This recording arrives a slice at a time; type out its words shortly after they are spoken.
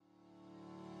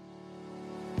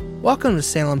Welcome to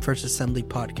Salem First Assembly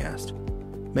Podcast.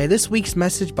 May this week's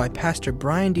message by Pastor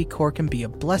Brian D. Corkin be a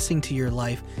blessing to your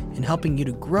life in helping you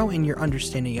to grow in your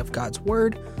understanding of God's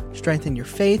Word, strengthen your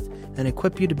faith, and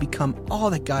equip you to become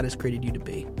all that God has created you to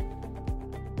be.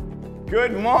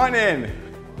 Good morning.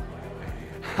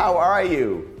 How are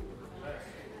you?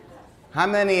 How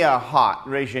many are hot?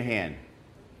 Raise your hand.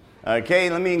 Okay,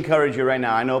 let me encourage you right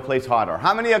now. I know a place hotter.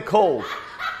 How many are cold?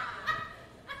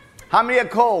 How many are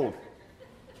cold?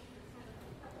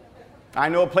 I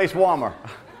know a place warmer.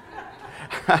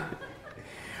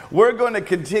 We're going to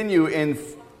continue in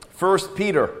 1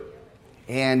 Peter.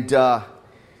 And 1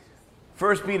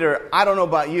 Peter, I don't know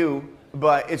about you,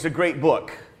 but it's a great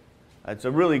book. It's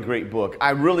a really great book.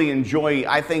 I really enjoy,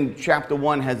 I think chapter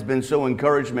 1 has been so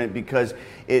encouragement because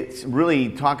it's really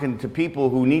talking to people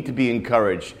who need to be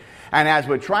encouraged. And as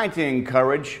we're trying to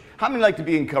encourage, how many like to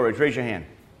be encouraged? Raise your hand.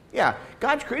 Yeah,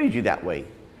 God's created you that way.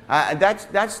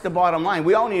 That's the bottom line.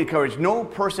 We all need courage. No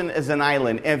person is an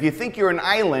island. And if you think you're an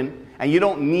island and you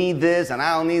don't need this and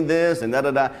I don't need this and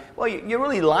da-da-da, well, you're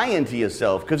really lying to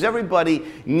yourself because everybody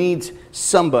needs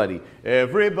somebody.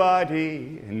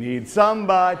 Everybody needs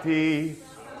somebody.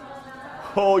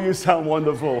 Oh, you sound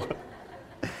wonderful.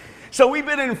 So we've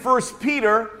been in 1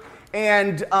 Peter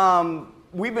and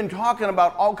we've been talking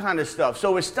about all kind of stuff.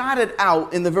 So it started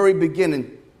out in the very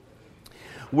beginning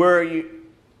where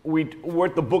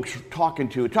what the book's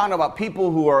talking about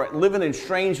people who are living in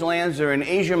strange lands. They're in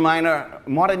Asia Minor,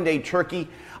 modern-day Turkey.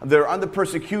 They're under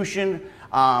persecution.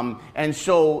 And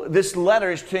so this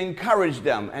letter is to encourage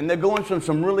them. And they're going through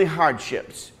some really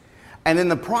hardships. And in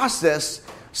the process,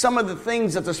 some of the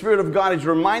things that the Spirit of God is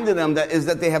reminding them is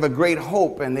that they have a great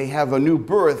hope. And they have a new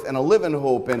birth and a living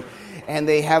hope. And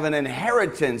they have an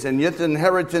inheritance. And yet the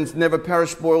inheritance never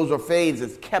perishes, spoils, or fades.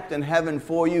 It's kept in heaven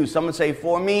for you. Someone say,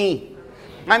 for me.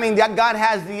 I mean, God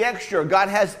has the extra. God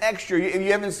has extra.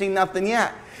 You haven't seen nothing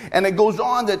yet. And it goes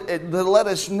on to let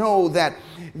us know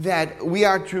that we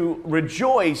are to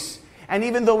rejoice. And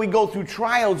even though we go through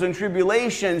trials and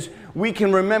tribulations, we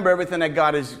can remember everything that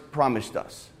God has promised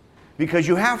us. Because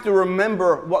you have to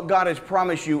remember what God has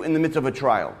promised you in the midst of a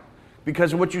trial.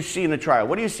 Because of what you see in a trial.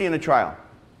 What do you see in a trial?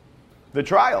 The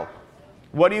trial.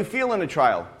 What do you feel in a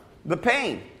trial? The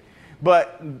pain.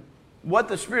 But what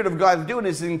the Spirit of God is doing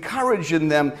is encouraging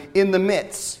them in the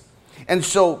midst. And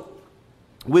so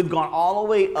we've gone all the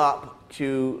way up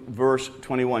to verse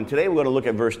 21. Today we're going to look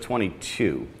at verse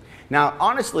 22. Now,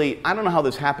 honestly, I don't know how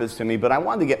this happens to me, but I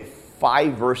wanted to get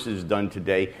 5 verses done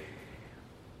today.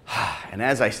 And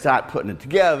as I start putting it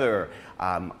together,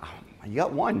 you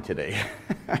got 1 today.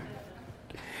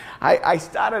 I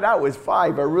started out with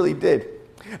 5. I really did.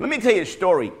 Let me tell you a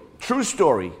story, true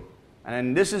story.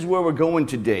 And this is where we're going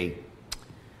today.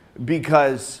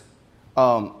 Because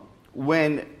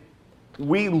when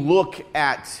we look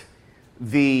at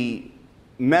the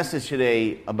message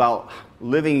today about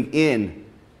living in,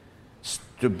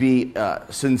 to be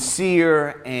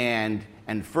sincere and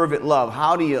fervent love,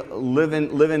 how do you live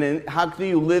in? How do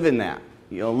you live in that?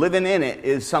 You know, living in it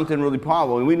is something really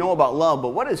powerful. And we know about love, but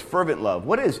what is fervent love?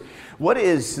 What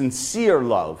is sincere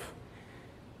love?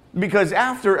 Because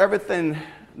after everything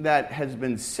that has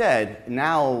been said,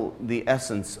 now the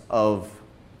essence of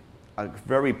a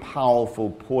very powerful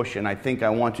portion, I think I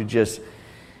want to just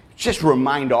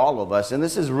remind all of us, and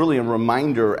this is really a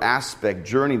reminder aspect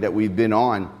journey that we've been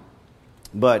on,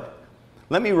 but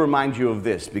let me remind you of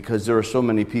this, because there are so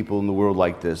many people in the world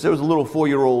like this. There was a little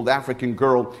 4-year-old African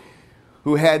girl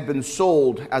who had been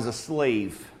sold as a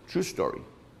slave. True story.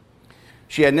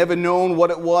 She had never known what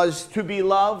it was to be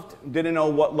loved, didn't know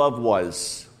what love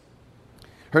was.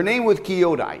 Her name was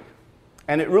Kyodai,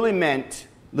 and it really meant,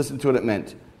 listen to what it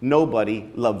meant, nobody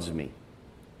loves me.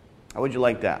 How would you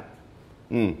like that?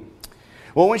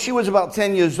 Well, when she was about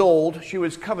 10 years old, she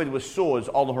was covered with sores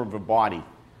all over her body.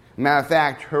 Matter of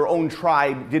fact, her own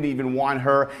tribe didn't even want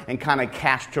her and kind of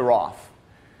cast her off.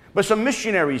 But some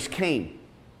missionaries came,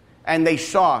 and they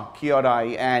saw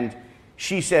Kyodai, and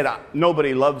she said,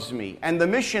 nobody loves me. And the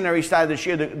missionaries started to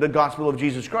share the gospel of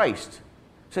Jesus Christ.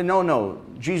 Said, no,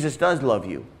 Jesus does love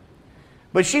you.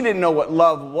 But she didn't know what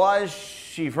love was.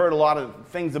 She'd heard a lot of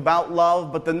things about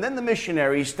love. But then the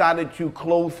missionaries started to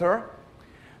clothe her.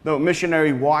 The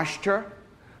missionary washed her.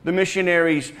 The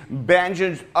missionaries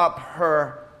bandaged up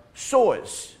her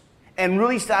sores and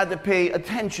really started to pay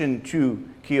attention to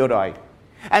Kyodai.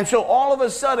 And so all of a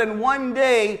sudden, one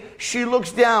day, she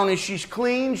looks down and she's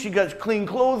clean. She got clean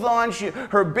clothes on.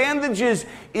 Her bandages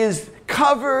is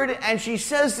covered. And she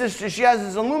says this, she has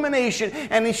this illumination.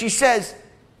 And then she says,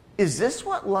 is this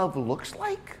what love looks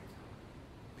like?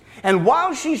 And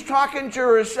while she's talking to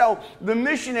herself, the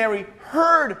missionary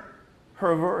heard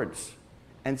her words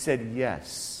and said,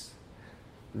 yes,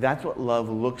 that's what love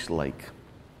looks like.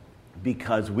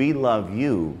 Because we love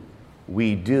you,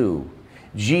 we do.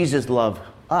 Jesus loved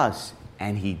us,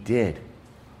 and he did.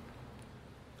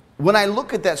 When I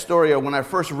look at that story, or when I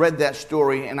first read that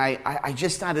story, and I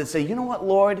just started to say, you know what,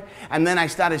 Lord? And then I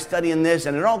started studying this,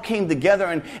 and it all came together.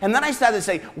 And then I started to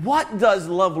say, what does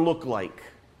love look like?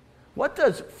 What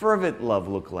does fervent love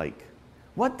look like?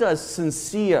 What does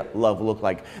sincere love look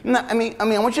like? Now, I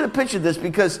want you to picture this,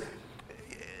 because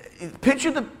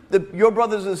picture your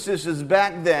brothers and sisters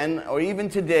back then, or even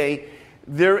today,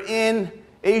 they're in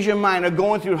Asia Minor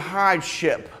going through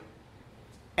hardship.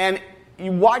 And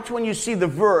you watch when you see the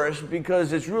verse,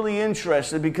 because it's really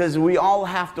interesting, because we all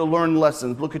have to learn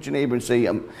lessons. Look at your neighbor and say,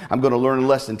 I'm going to learn a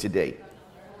lesson today.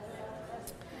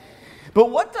 But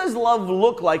what does love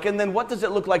look like? And then what does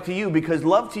it look like to you? Because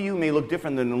love to you may look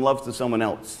different than love to someone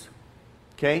else.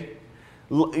 Okay?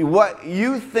 What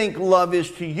you think love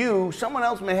is to you, someone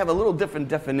else may have a little different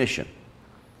definition.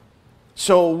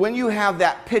 So when you have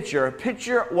that picture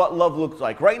what love looks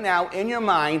like. Right now, in your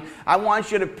mind, I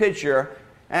want you to picture,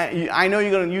 I know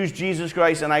you're going to use Jesus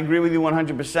Christ, and I agree with you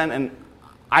 100%, and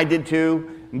I did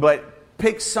too, but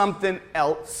pick something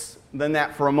else than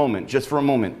that for a moment, just for a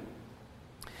moment.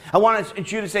 I want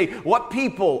you to say, what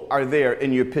people are there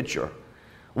in your picture?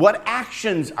 What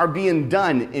actions are being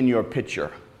done in your picture?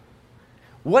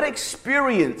 What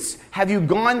experience have you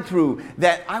gone through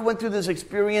that I went through this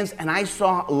experience and I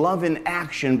saw love in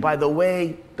action by the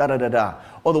way, da-da-da-da,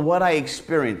 or the what I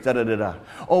experienced, da-da-da-da,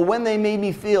 or when they made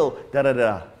me feel,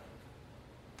 da-da-da.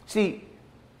 See,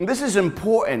 this is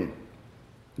important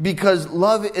because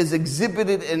love is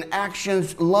exhibited in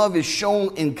actions, love is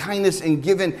shown in kindness and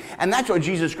given, and that's what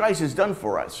Jesus Christ has done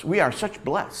for us. We are such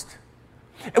blessed.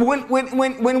 And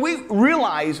when we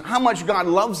realize how much God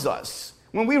loves us,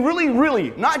 when we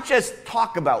really, not just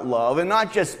talk about love and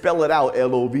not just spell it out,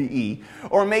 L-O-V-E,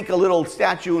 or make a little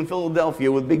statue in Philadelphia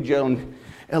with Big John,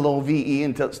 L-O-V-E,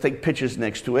 and take pictures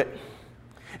next to it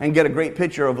and get a great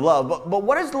picture of love. But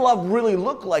what does love really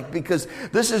look like? Because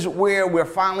this is where we're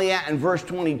finally at in verse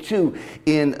 22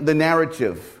 in the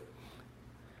narrative,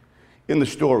 in the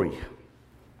story.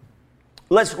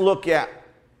 Let's look at,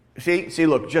 see,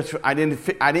 look, just I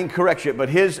didn't correct you, but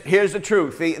here's the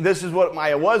truth. See, this is what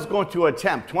I was going to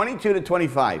attempt, 22 to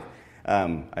 25.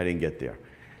 I didn't get there.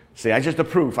 See, I just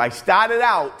approve. I started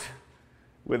out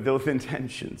with those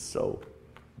intentions, so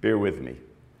bear with me.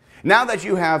 Now that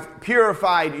you have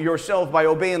purified yourself by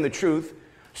obeying the truth,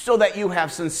 so that you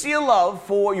have sincere love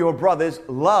for your brothers,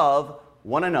 love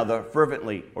one another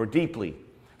fervently or deeply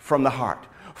from the heart.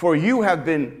 For you have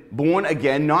been born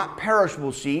again, not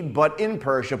perishable seed, but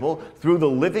imperishable, through the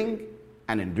living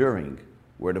and enduring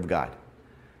Word of God.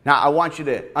 Now, I want you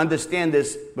to understand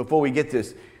this before we get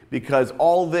this, because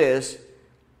all this,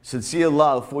 sincere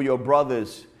love for your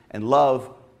brothers and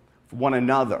love for one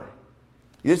another,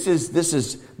 this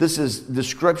is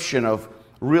description of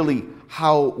really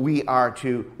how we are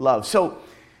to love. So,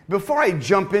 before I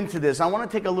jump into this, I want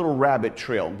to take a little rabbit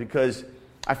trail, because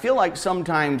I feel like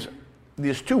sometimes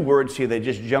there's two words here that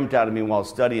just jumped out at me while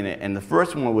studying it, and the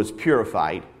first one was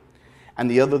purified, and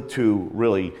the other two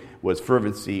really was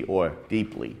fervency or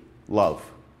deeply, love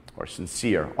or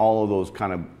sincere, all of those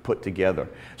kind of put together.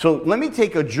 So let me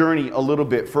take a journey a little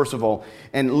bit, first of all,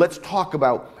 and let's talk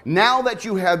about now that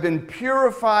you have been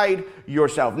purified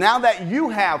yourself. Now that you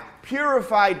have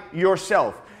purified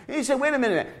yourself. And you say, wait a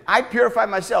minute, I purified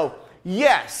myself.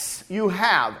 Yes, you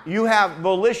have. You have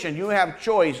volition. You have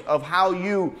choice of how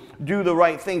you do the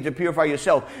right thing to purify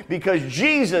yourself, because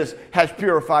Jesus has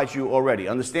purified you already.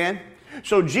 Understand?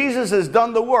 So Jesus has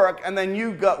done the work, and then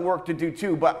you've got work to do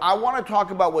too. But I want to talk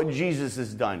about what Jesus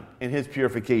has done in his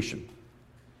purification.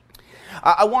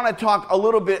 I want to talk a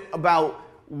little bit about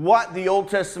what the Old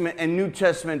Testament and New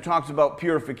Testament talks about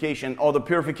purification, or the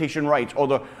purification rites, or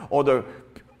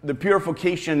the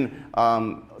purification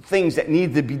things that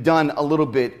need to be done a little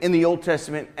bit in the Old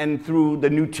Testament and through the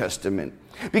New Testament.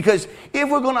 Because if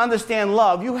we're going to understand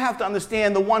love, you have to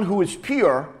understand the one who is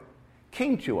pure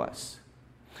came to us.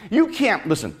 You can't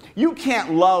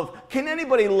love, can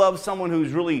anybody love someone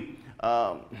who's really,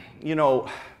 how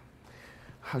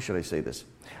should I say this?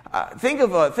 Think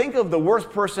of the worst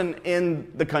person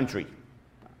in the country.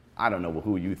 I don't know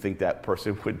who you think that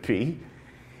person would be.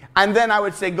 And then I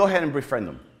would say, go ahead and befriend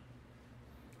them.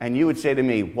 And you would say to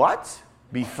me, what?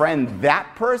 Befriend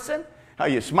that person? Oh,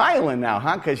 you're smiling now,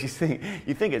 huh? Because you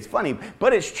think it's funny.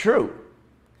 But it's true.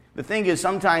 The thing is,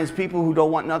 sometimes people who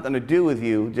don't want nothing to do with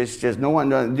you, just no one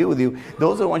nothing to do with you,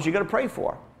 those are the ones you got to pray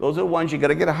for. Those are the ones you got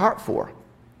to get a heart for.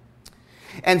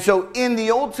 And so in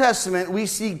the Old Testament, we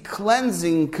see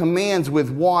cleansing commands with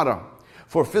water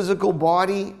for physical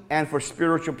body and for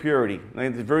spiritual purity. I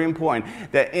think it's very important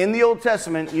that in the Old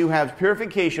Testament, you have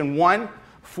purification, one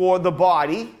for the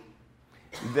body,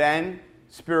 then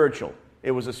spiritual.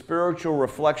 It was a spiritual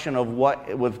reflection of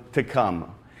what was to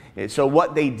come. So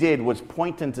what they did was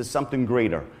pointing to something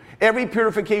greater. Every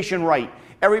purification rite,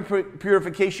 every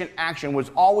purification action was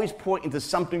always pointing to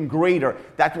something greater.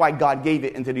 That's why God gave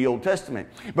it into the Old Testament.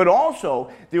 But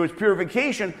also, there was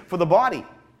purification for the body.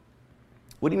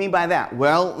 What do you mean by that?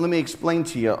 Well, let me explain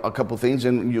to you a couple things,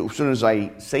 and as soon as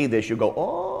I say this, you'll go,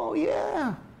 oh,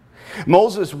 yeah.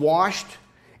 Moses washed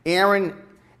Aaron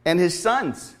and his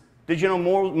sons. Did you know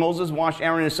Moses washed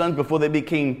Aaron and his sons before they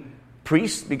became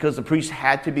priests, because the priests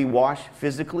had to be washed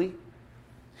physically?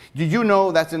 Did you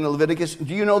know, that's in Leviticus,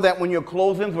 do you know that when your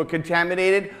clothing were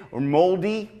contaminated or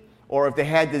moldy, or if they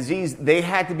had disease, they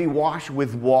had to be washed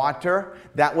with water?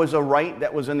 That was a rite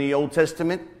that was in the Old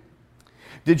Testament.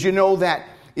 Did you know that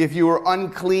if you were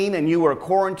unclean and you were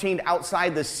quarantined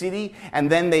outside the city, and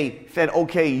then they said,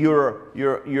 okay,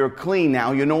 you're clean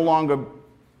now, you're no longer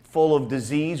full of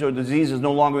disease, or disease is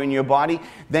no longer in your body,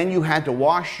 then you had to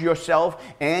wash yourself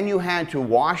and you had to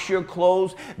wash your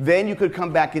clothes, then you could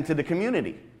come back into the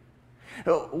community.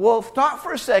 Well, stop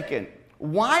for a second.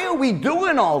 Why are we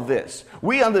doing all this?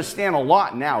 We understand a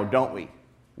lot now, don't we?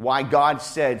 Why God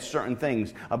said certain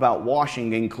things about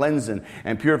washing and cleansing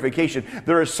and purification.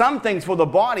 There are some things for the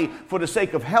body for the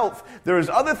sake of health. There is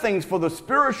other things for the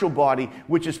spiritual body,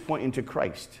 which is pointing to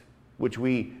Christ, which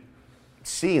we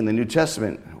see in the New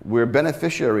Testament. We're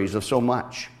beneficiaries of so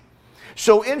much.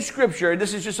 So in Scripture,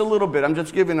 this is just a little bit, I'm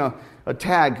just giving a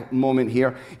tag moment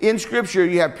here. In Scripture,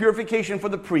 you have purification for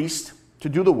the priest to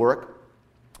do the work,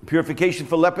 purification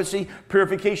for leprosy,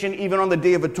 purification even on the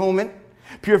Day of Atonement,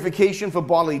 purification for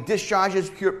bodily discharges,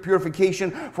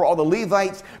 purification for all the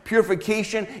Levites,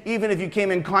 purification even if you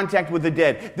came in contact with the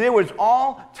dead. There was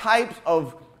all types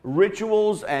of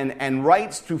rituals and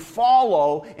rites to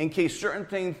follow in case certain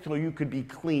things, so you could be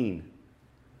clean.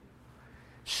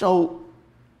 So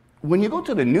when you go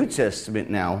to the New Testament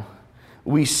now,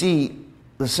 we see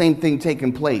the same thing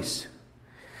taking place.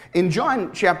 In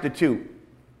John chapter 2,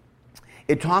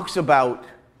 it talks about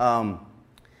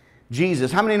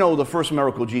Jesus. How many know the first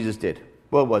miracle Jesus did?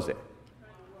 What was it?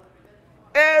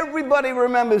 Everybody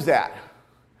remembers that.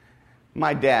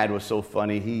 My dad was so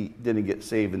funny. He didn't get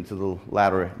saved until the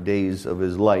latter days of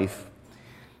his life.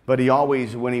 But he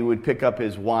always, when he would pick up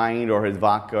his wine or his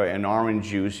vodka and orange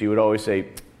juice, he would always say,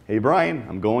 hey, Brian,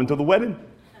 I'm going to the wedding.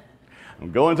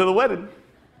 I'm going to the wedding.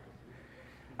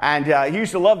 And he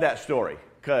used to love that story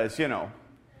because,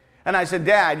 And I said,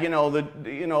 Dad,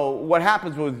 what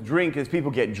happens with drink is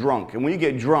people get drunk. And when you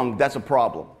get drunk, that's a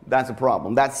problem. That's a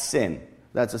problem. That's sin.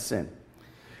 That's a sin.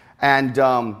 And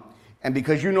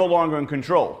because you're no longer in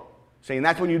control. Saying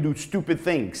that's when you do stupid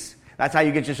things. That's how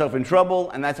you get yourself in trouble,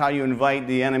 and that's how you invite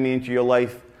the enemy into your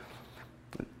life.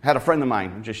 Had a friend of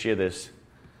mine, I'll just share this.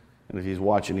 And if he's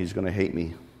watching, he's going to hate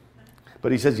me.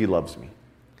 But he says he loves me.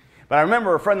 But I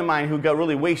remember a friend of mine who got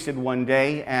really wasted one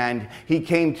day, and he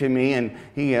came to me, and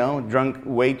he, drunk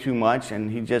way too much,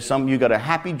 and he just, you got a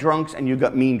happy drunks and you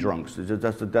got mean drunks.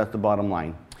 That's the bottom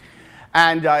line.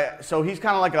 And so he's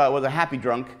kind of like was a happy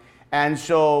drunk. And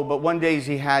so, but one day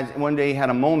he had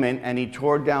a moment, and he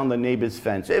tore down the neighbor's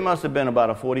fence. It must have been about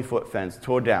a 40-foot fence.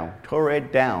 Tore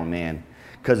it down, man,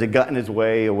 because it got in his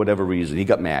way or whatever reason. He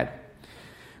got mad.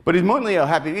 But he's mainly a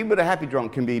happy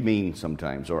drunk can be mean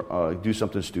sometimes or do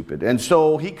something stupid. And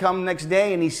so he comes next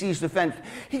day and he sees the fence.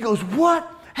 He goes, "What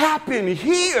happened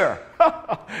here?"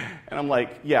 And I'm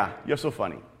like, "Yeah, you're so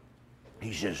funny."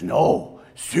 He says, "No,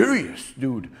 serious,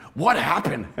 dude. What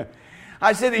happened?"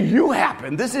 I said, "You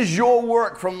happened. This is your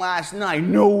work from last night."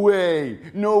 "No way.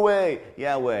 No way."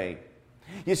 "Yeah, way."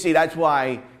 You see, that's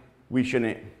why we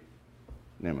shouldn't.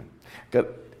 Never mind.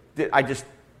 I just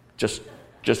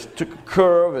took a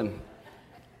curve and.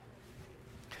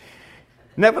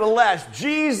 Nevertheless,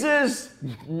 Jesus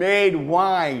made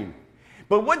wine.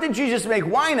 But what did Jesus make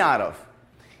wine out of?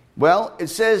 Well, it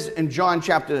says in John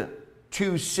chapter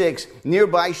 2:6,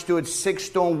 nearby stood 6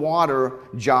 stone water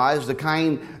jars, the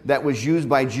kind that was used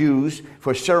by Jews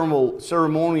for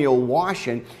ceremonial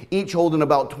washing, each holding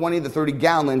about 20 to 30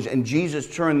 gallons, and Jesus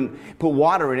put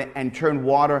water in it and turned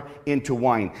water into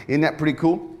wine. Isn't that pretty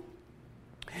cool?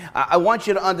 I want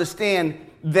you to understand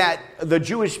that the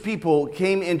Jewish people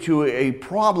came into a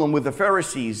problem with the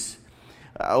Pharisees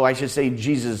I should say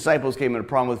Jesus' disciples came into a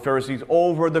problem with Pharisees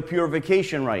over the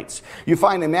purification rites. You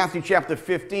find in Matthew chapter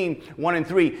 15, 1 and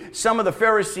 3, some of the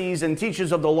Pharisees and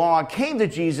teachers of the law came to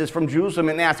Jesus from Jerusalem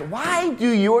and asked, "Why do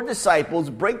your disciples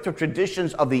break the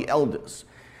traditions of the elders?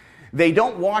 They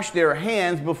don't wash their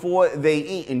hands before they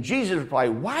eat." And Jesus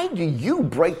replied, "Why do you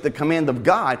break the command of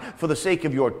God for the sake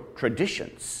of your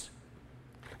traditions?"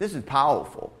 This is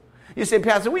powerful. You say,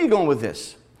 "Pastor, where are you going with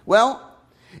this?" Well,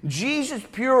 Jesus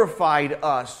purified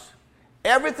us.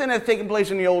 Everything that's taken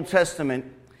place in the Old Testament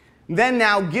then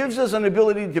now gives us an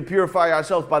ability to purify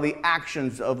ourselves by the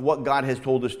actions of what God has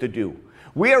told us to do.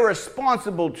 We are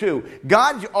responsible too.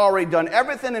 God's already done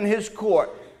everything in His court,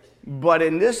 but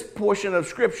in this portion of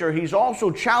Scripture, He's also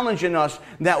challenging us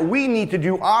that we need to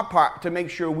do our part to make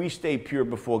sure we stay pure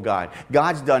before God.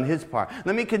 God's done His part.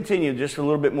 Let me continue just a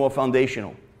little bit more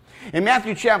foundational. In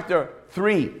Matthew chapter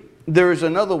 3, there is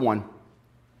another one.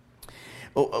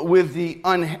 With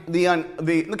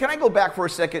can I go back for a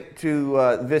second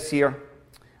to this here?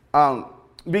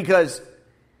 Because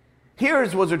here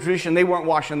was a tradition, they weren't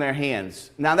washing their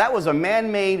hands. Now that was a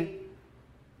man-made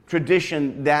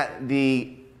tradition that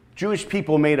the Jewish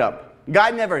people made up.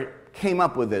 God never came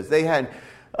up with this. They had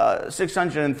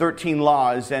 613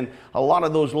 laws, and a lot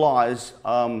of those laws,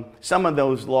 some of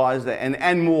those laws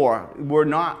and more were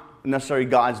not necessarily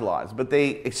God's laws, but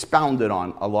they expounded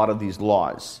on a lot of these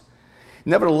laws.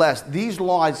 Nevertheless, these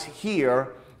laws here,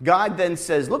 God then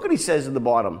says, look what He says at the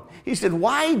bottom. He said,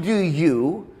 "Why do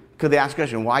you," because they ask the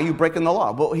question, "Why are you breaking the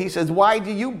law?" But He says, "Why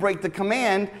do you break the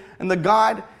command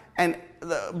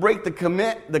break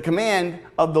the command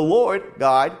of the Lord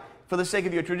God for the sake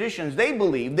of your traditions?" They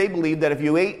believed that if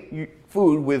you ate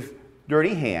food with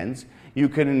dirty hands, you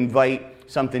could invite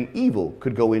something evil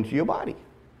could go into your body.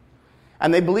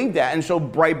 And they believed that. And so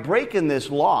by breaking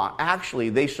this law, actually,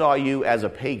 they saw you as a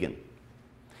pagan.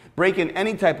 Breaking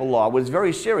any type of law was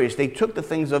very serious. They took the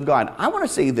things of God. I'm going to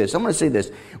say this.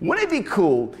 Wouldn't it be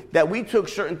cool that we took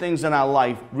certain things in our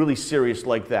life really serious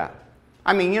like that?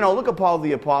 I mean, look at Paul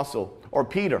the Apostle or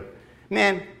Peter.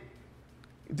 Man,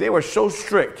 they were so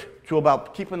strict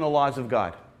about keeping the laws of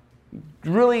God.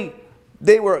 Really,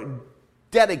 they were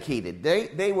dedicated.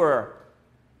 They were,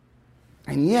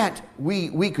 and yet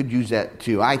we could use that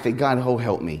too. I think God will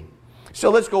help me. So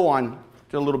let's go on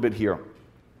to a little bit here.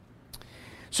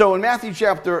 So in Matthew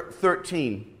chapter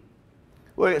 13,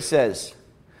 what it says,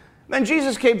 "Then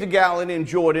Jesus came to Galilee and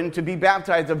Jordan to be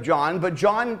baptized of John, but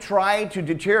John tried to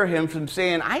deter him from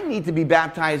saying, 'I need to be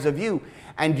baptized of you,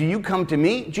 and do you come to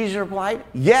me?' Jesus replied,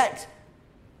 'Yet,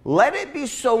 let it be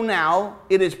so now.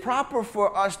 It is proper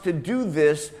for us to do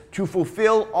this to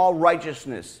fulfill all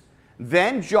righteousness.'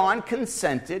 Then John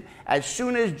consented. As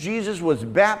soon as Jesus was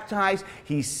baptized,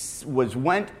 he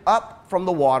went up from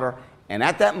the water, and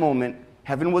at that moment,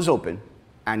 heaven was open,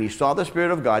 and he saw the Spirit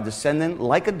of God descending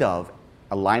like a dove,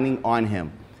 alighting on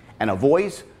him. And a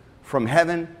voice from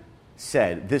heaven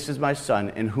said, 'This is my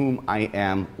Son, in whom I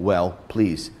am well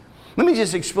pleased.'" Let me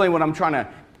just explain what I'm trying to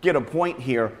get a point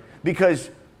here,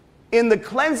 because in the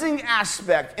cleansing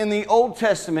aspect in the Old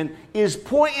Testament is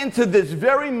pointing to this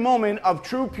very moment of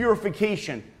true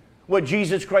purification, what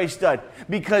Jesus Christ did.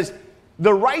 Because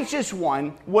the righteous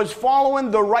one was following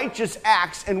the righteous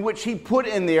acts in which he put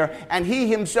in there, and he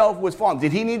himself was following.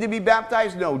 Did he need to be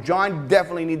baptized? No. John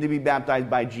definitely needed to be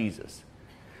baptized by Jesus.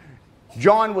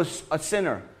 John was a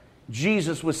sinner.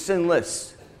 Jesus was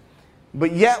sinless.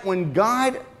 But yet when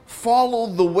God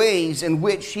followed the ways in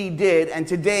which he did, and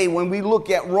today when we look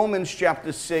at Romans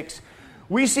chapter 6,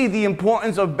 we see the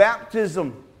importance of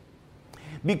baptism.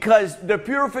 Because the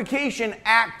purification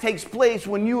act takes place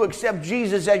when you accept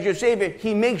Jesus as your Savior.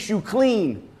 He makes you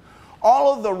clean.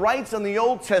 All of the rites in the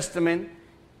Old Testament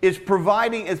is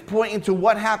pointing to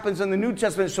what happens in the New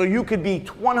Testament, so you could be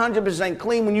 100%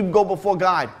 clean when you go before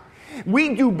God.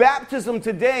 We do baptism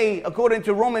today, according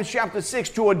to Romans chapter 6,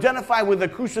 to identify with the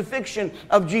crucifixion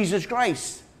of Jesus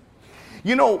Christ.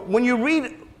 When you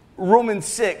read Romans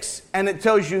 6, and it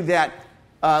tells you that,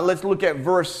 let's look at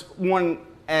verse 1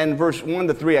 and verse 1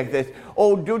 to 3 like this.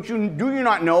 "Oh, do you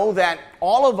not know that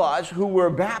all of us who were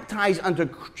baptized unto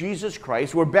Jesus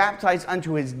Christ were baptized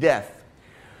unto his death?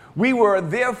 We were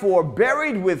therefore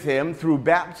buried with him through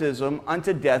baptism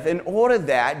unto death, in order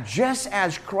that, just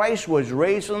as Christ was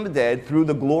raised from the dead through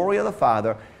the glory of the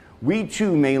Father, we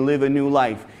too may live a new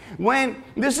life."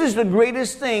 This is the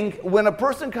greatest thing, when a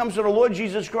person comes to the Lord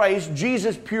Jesus Christ,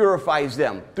 Jesus purifies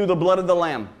them through the blood of the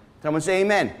Lamb. Someone say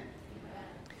amen.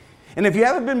 And if you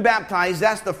haven't been baptized,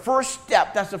 that's the first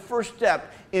step. That's the first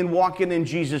step in walking in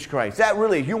Jesus Christ.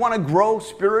 If you want to grow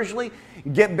spiritually,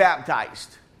 get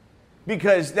baptized.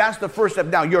 Because that's the first step.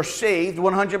 Now, you're saved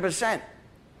 100%.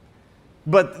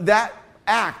 But that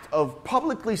act of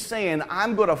publicly saying,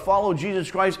 I'm going to follow Jesus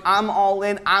Christ, I'm all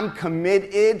in, I'm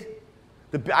committed.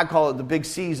 I call it the big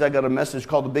C's. I got a message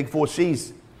called the big 4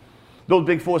 C's. Those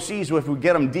big 4 C's, if we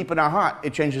get them deep in our heart,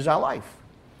 it changes our life.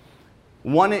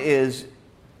 One is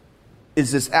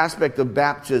this aspect of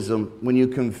baptism when you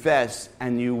confess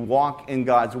and you walk in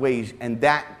God's ways, and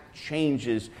that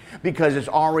changes because it's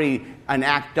already an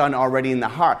act done already in the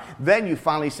heart. Then you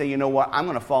finally say, you know what, I'm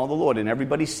going to follow the Lord, and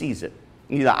everybody sees it.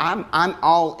 I'm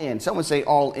all in. Someone say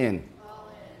all in. All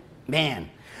in. Man.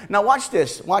 Now watch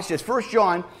this. Watch this. 1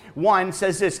 John 1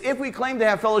 says this. If we claim to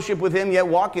have fellowship with him, yet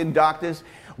walk in darkness,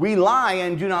 we lie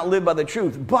and do not live by the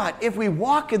truth. But if we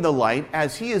walk in the light,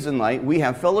 as he is in light, we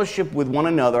have fellowship with one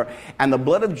another, and the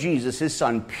blood of Jesus, his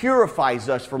son, purifies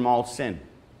us from all sin.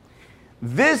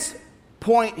 This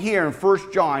point here in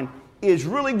 1 John is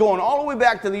really going all the way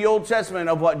back to the Old Testament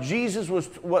of what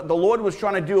the Lord was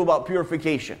trying to do about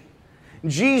purification.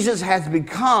 Jesus has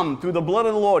become, through the blood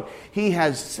of the Lord, he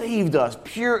has saved us,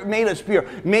 made us pure,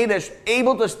 made us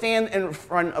able to stand in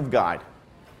front of God.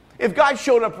 If God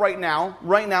showed up right now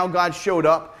God showed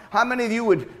up, how many of you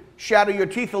would shadow your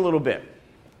teeth a little bit?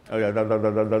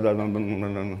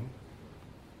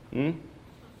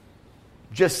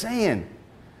 Just saying.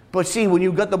 But see, when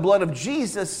you got the blood of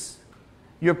Jesus,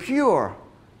 you're pure.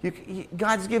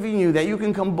 God's giving you that. You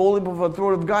can come boldly before the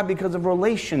throne of God because of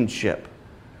relationship.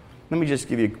 Let me just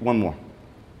give you one more.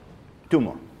 2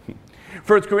 more.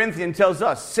 1 Corinthians tells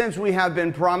us, since we have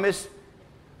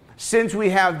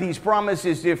these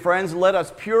promises, dear friends, let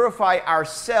us purify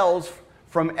ourselves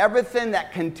from everything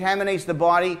that contaminates the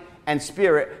body and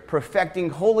spirit, perfecting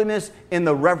holiness in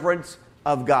the reverence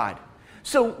of God.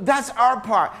 So that's our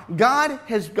part. God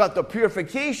has got the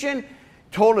purification,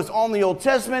 told us all in the Old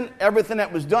Testament, everything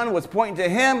that was done was pointing to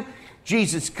him.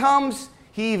 Jesus comes.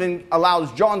 He even allows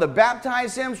John to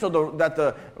baptize him so that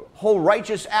the whole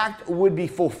righteous act would be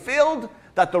fulfilled,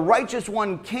 that the righteous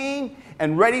one came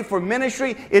and ready for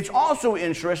ministry. It's also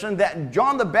interesting that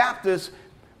John the Baptist's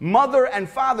mother and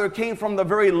father came from the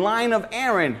very line of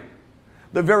Aaron,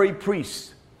 the very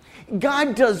priest.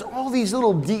 God does all these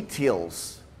little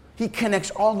details. He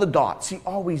connects all the dots. He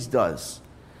always does.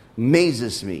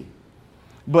 Amazes me.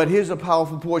 But here's a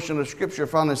powerful portion of Scripture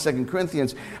found in 2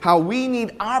 Corinthians, how we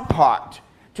need our part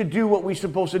to do what we're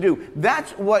supposed to do.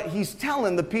 That's what he's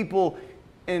telling the people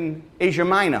in Asia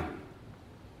Minor.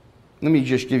 Let me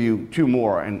just give you 2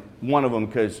 more, and one of them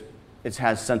because it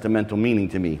has sentimental meaning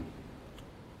to me.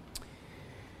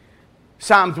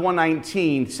 Psalms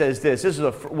 119 says this. This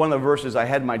is one of the verses I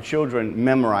had my children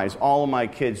memorize. All of my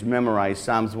kids memorize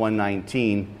Psalms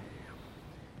 119.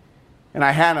 And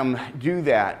I had them do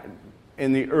that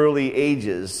in the early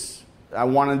ages. I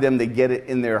wanted them to get it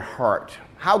in their heart.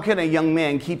 How can a young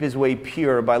man keep his way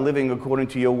pure? By living according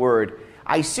to your word.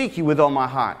 I seek you with all my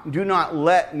heart. Do not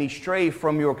let me stray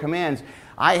from your commands.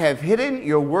 I have hidden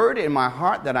your word in my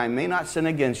heart that I may not sin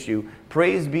against you.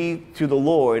 Praise be to the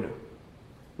Lord.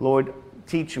 Lord,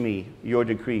 teach me your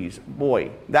decrees.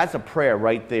 Boy, that's a prayer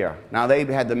right there. Now, they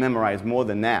had to memorize more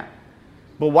than that.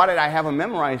 But why did I have them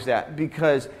memorize that?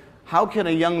 Because how can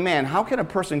a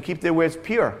person keep their words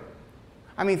pure?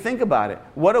 I mean, think about it.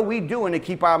 What are we doing to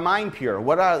keep our mind pure?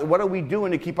 What are we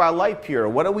doing to keep our life pure?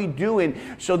 What are we doing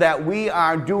so that we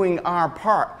are doing our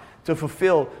part to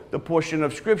fulfill the portion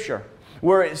of Scripture?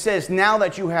 Where it says, now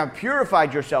that you have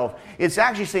purified yourself, it's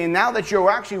actually saying, now that you're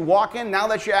actually walking, now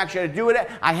that you're actually doing it,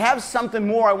 I have something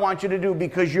more I want you to do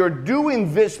because you're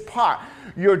doing this part.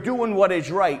 You're doing what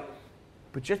is right.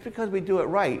 But just because we do it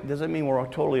right doesn't mean we're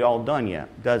totally all done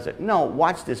yet, does it? No,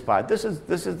 watch this part. This is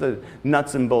the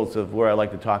nuts and bolts of where I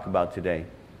like to talk about today.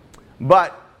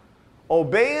 But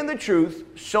obeying the truth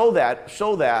so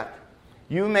that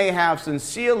you may have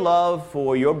sincere love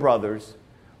for your brothers,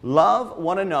 love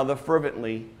one another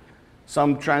fervently.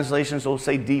 Some translations will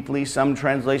say deeply, some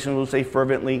translations will say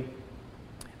fervently,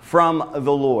 from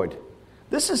the Lord.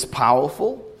 This is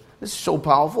powerful. This is so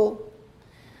powerful.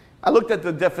 I looked at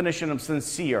the definition of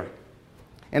sincere,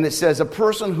 and it says a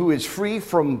person who is free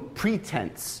from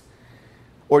pretense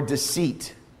or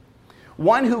deceit.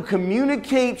 One who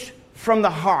communicates from the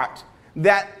heart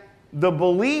that the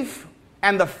belief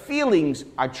and the feelings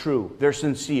are true. They're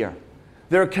sincere.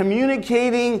 They're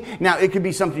communicating. Now, it could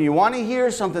be something you want to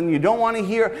hear, something you don't want to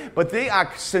hear, but they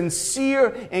are sincere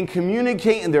in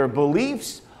communicating their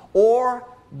beliefs, or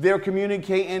they're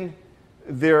communicating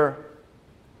their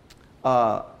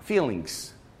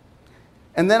feelings.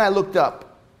 And then I looked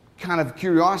up, kind of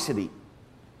curiosity.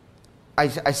 I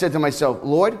said to myself,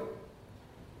 Lord,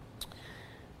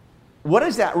 what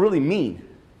does that really mean?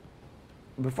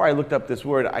 Before I looked up this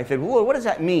word, I said, Lord, what does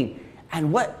that mean?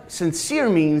 And what sincere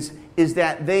means is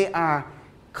that they are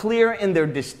clear in their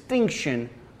distinction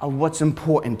of what's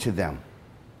important to them.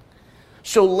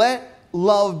 So let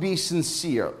love be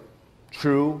sincere,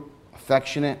 true,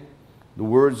 affectionate, the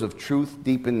words of truth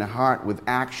deep in the heart with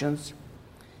actions.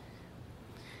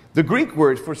 The Greek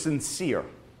word for sincere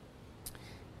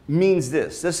means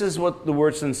this. This is what the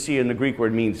word sincere in the Greek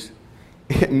word means.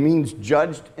 It means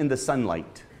judged in the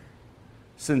sunlight.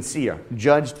 Sincere,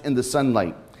 judged in the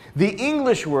sunlight. The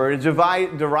English word is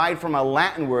derived from a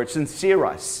Latin word,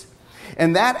 sincerus,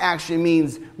 and that actually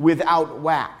means without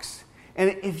wax.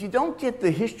 And if you don't get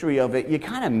the history of it, you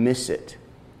kind of miss it.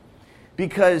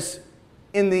 Because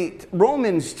in the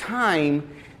Romans' time,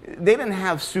 they didn't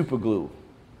have super glue,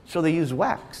 so they used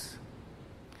wax.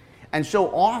 And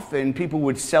so often people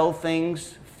would sell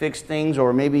things, fix things,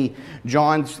 or maybe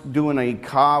John's doing a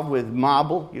car with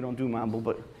marble. You don't do marble,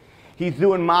 but he's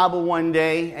doing marble one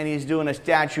day, and he's doing a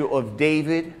statue of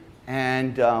David,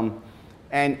 and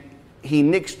he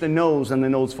nicks the nose, and the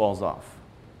nose falls off.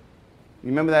 You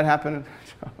remember that happening?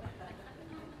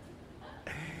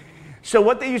 So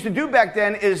what they used to do back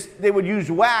then is they would use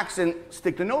wax and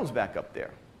stick the nose back up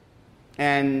there.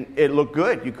 And it looked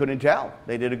good. You couldn't tell.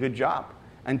 They did a good job.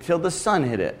 Until the sun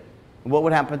hit it. What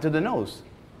would happen to the nose?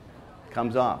 It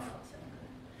comes off.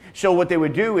 So what they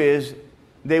would do is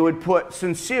they would put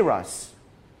sincerus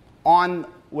on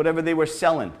whatever they were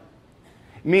selling,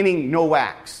 meaning no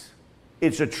wax.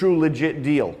 It's a true legit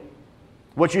deal.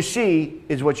 What you see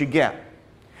is what you get.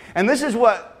 And this is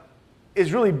what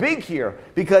is really big here,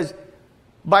 because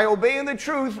by obeying the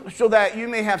truth so that you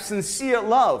may have sincere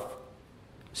love.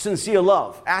 Sincere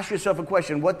love. Ask yourself a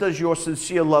question. What does your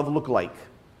sincere love look like?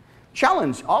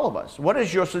 Challenge all of us. What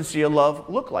does your sincere love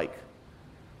look like?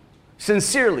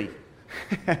 Sincerely.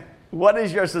 What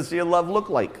does your sincere love look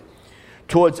like?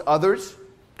 Towards others?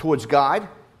 Towards God?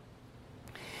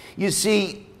 You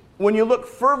see, when you look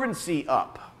fervency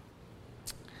up,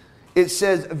 it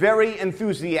says very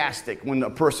enthusiastic when a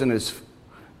person is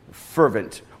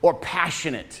fervent or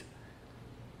passionate.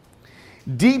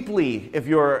 Deeply, if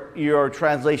your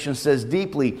translation says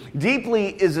deeply. Deeply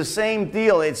is the same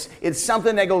deal. It's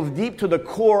something that goes deep to the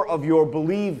core of your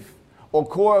belief or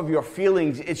core of your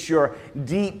feelings. It's your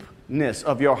deepness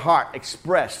of your heart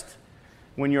expressed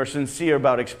when you're sincere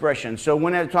about expression. So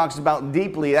when it talks about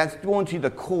deeply, that's going to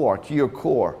the core, to your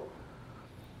core.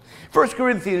 1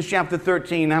 Corinthians chapter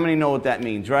 13, how many know what that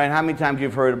means, right? How many times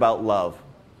you've heard about love?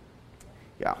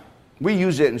 Yeah. We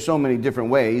use it in so many different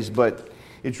ways, but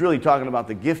it's really talking about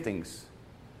the giftings.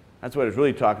 That's what it's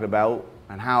really talking about,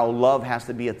 and how love has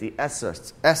to be at the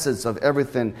essence of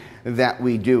everything that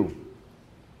we do.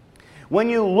 When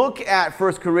you look at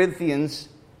 1 Corinthians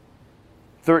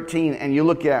 13 and you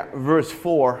look at verse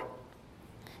 4,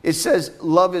 it says,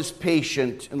 love is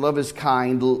patient and love is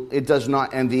kind. It does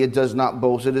not envy. It does not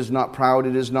boast. It is not proud.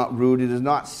 It is not rude. It is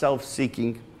not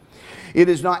self-seeking. It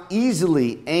is not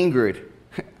easily angered,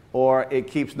 or it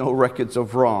keeps no records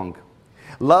of wrong.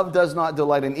 Love does not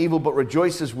delight in evil, but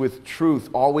rejoices with truth,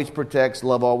 always protects,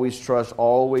 love always trusts,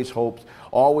 always hopes,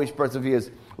 always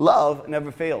perseveres. Love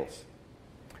never fails.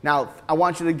 Now, I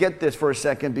want you to get this for a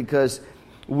second, because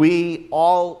we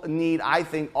all need, I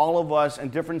think all of us in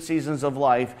different seasons of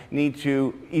life need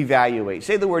to evaluate.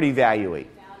 Say the word evaluate.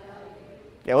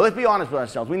 Yeah, well, let's be honest with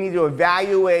ourselves. We need to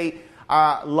evaluate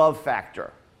our love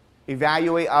factor.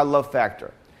 Evaluate our love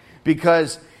factor.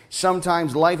 Because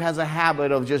sometimes life has a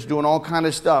habit of just doing all kind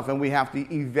of stuff, and we have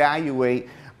to evaluate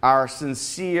our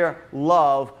sincere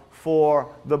love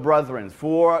for the brethren,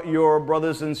 for your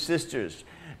brothers and sisters,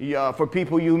 for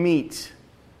people you meet,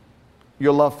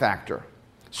 your love factor.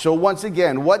 So once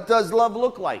again, what does love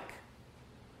look like?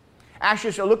 Ask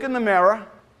yourself, look in the mirror.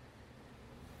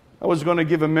 I was going to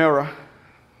give a mirror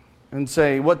and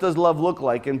say, what does love look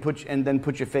like? And then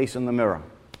put your face in the mirror.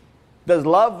 Does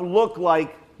love look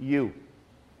like you?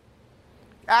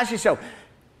 Ask yourself,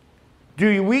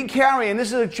 do we carry, and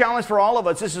this is a challenge for all of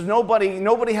us, this is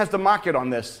nobody has the market on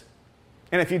this.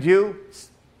 And if you do,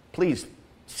 please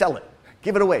sell it.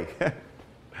 Give it away.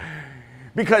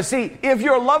 Because see, if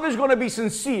your love is going to be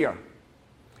sincere,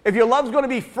 if your love is going to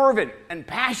be fervent and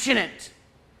passionate,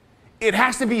 it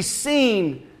has to be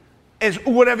seen as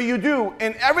whatever you do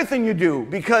and everything you do.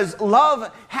 Because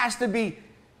love has to be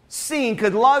seen.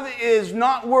 Because love is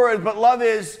not words, but love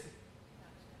is,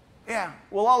 yeah,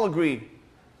 we'll all agree,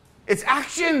 it's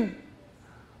action.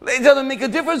 It doesn't make a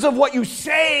difference of what you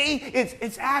say.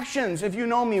 It's actions. If you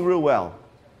know me real well,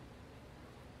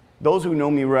 those who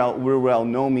know me real well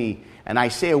know me, and I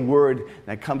say a word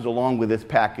that comes along with this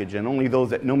package, and only those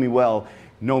that know me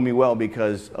well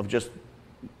because of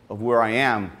where I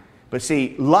am. But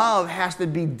see, love has to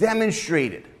be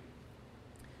demonstrated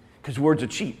because words are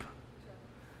cheap.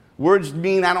 Words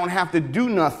mean I don't have to do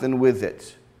nothing with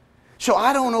it. So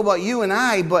I don't know about you and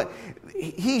I, but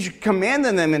he's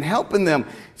commanding them and helping them,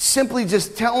 simply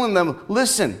just telling them,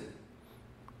 listen,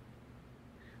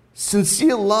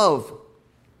 sincere love,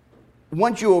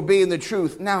 once you obey in the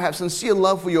truth, now have sincere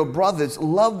love for your brothers.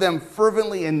 Love them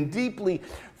fervently and deeply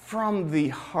from the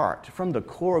heart, from the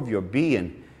core of your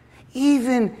being.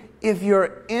 Even if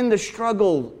you're in the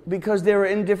struggle, because they're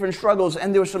in different struggles,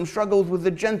 and there were some struggles with the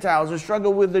Gentiles, a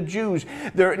struggle with the Jews.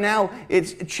 Now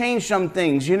it's changed some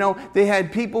things. You know, they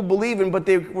had people believing, but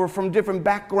they were from different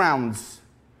backgrounds.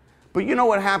 But you know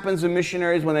what happens to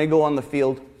missionaries when they go on the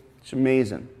field? It's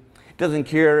amazing. It doesn't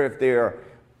care if they're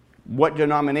what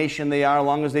denomination they are, as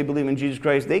long as they believe in Jesus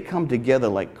Christ, they come together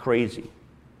like crazy.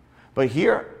 But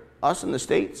here, us in the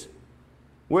States,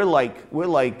 we're like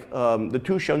the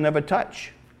two shall never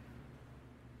touch.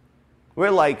 We're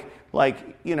like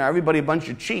everybody a bunch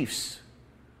of chiefs.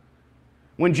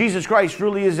 When Jesus Christ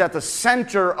really is at the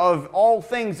center of all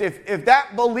things, if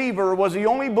that believer was the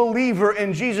only believer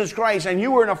in Jesus Christ and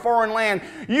you were in a foreign land,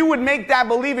 you would make that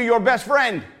believer your best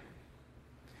friend.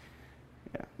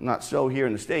 Yeah, not so here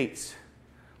in the States.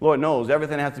 Lord knows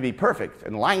everything has to be perfect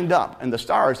and lined up, and the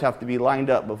stars have to be lined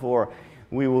up before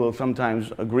we will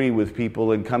sometimes agree with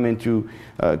people and come into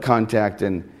contact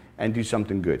and do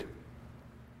something good.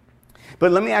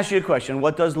 But let me ask you a question.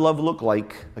 What does love look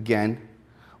like, again?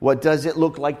 What does it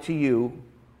look like to you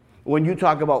when you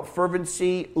talk about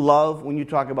fervency, love, when you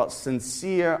talk about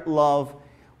sincere love?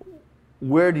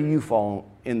 Where do you fall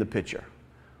in the picture?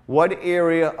 What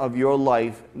area of your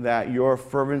life that your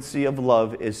fervency of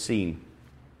love is seen?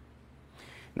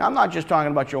 Now, I'm not just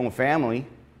talking about your own family,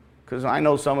 because I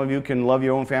know some of you can love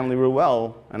your own family real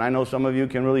well, and I know some of you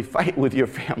can really fight with your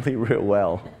family real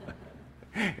well.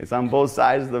 It's on both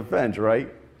sides of the fence,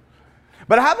 right?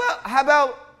 But how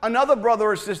about another brother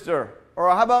or sister? Or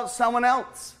how about someone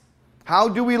else? How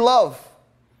do we love?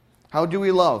 How do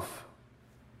we love?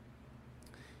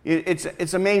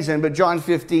 It's amazing, but John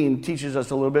 15 teaches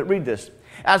us a little bit. Read this.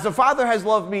 As the Father has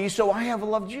loved me, so I have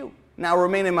loved you. Now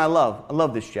remain in my love. I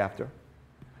love this chapter.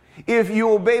 If you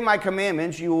obey my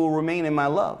commandments, you will remain in my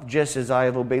love, just as I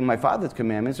have obeyed my Father's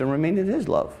commandments and remained in his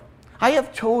love. I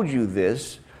have told you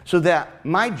this so that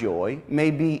my joy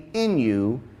may be in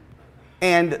you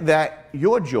and that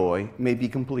your joy may be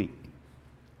complete.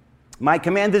 My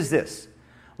command is this: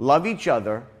 love each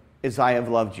other as I have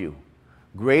loved you.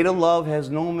 Greater love has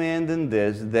no man than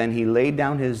this, than he laid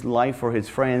down his life for his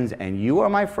friends, and you are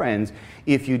my friends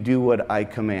if you do what I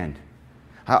command.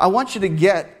 I want you to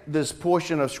get this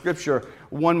portion of Scripture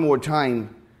one more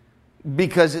time,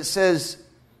 because it says,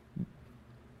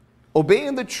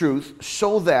 obeying the truth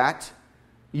so that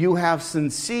you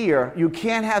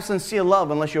can't have sincere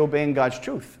love unless you're obeying God's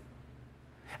truth.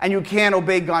 And you can't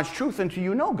obey God's truth until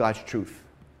you know God's truth.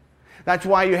 That's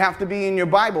why you have to be in your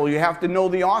Bible. You have to know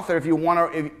the author. If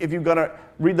you've got to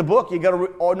read the book, you've got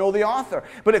to know the author.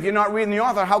 But if you're not reading the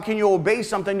author, how can you obey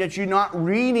something that you're not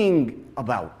reading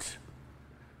about?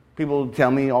 People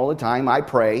tell me all the time, I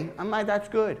pray. I'm like, that's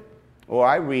good. Or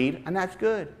I read, and that's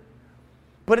good.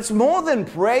 But it's more than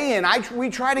praying. We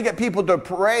try to get people to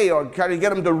pray or try to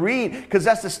get them to read because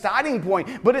that's the starting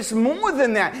point. But it's more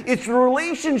than that. It's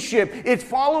relationship. It's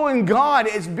following God.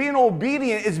 It's being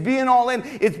obedient. It's being all in.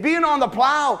 It's being on the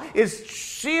plow. It's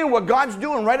seeing what God's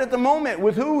doing right at the moment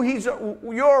with who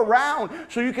you're around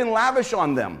so you can lavish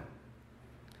on them.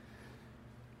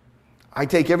 I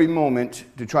take every moment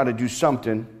to try to do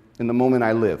something in the moment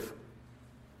I live,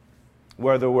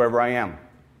 wherever I am.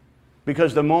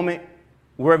 Because the moment,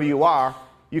 wherever you are,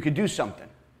 you can do something.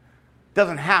 It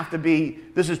doesn't have to be,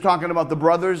 this is talking about the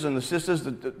brothers and the sisters,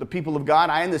 the people of God.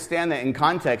 I understand that in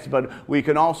context, but we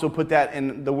can also put that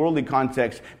in the worldly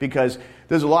context because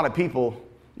there's a lot of people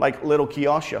like little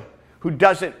Quixote who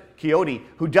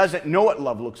doesn't know what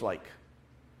love looks like.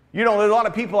 You know, there's a lot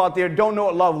of people out there who don't know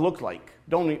what love looks like.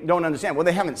 Don't understand. Well,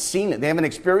 they haven't seen it. They haven't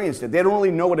experienced it. They don't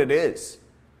really know what it is.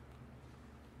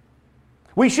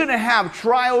 We shouldn't have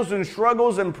trials and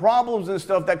struggles and problems and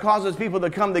stuff that causes people to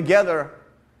come together,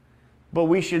 but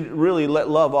we should really let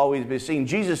love always be seen.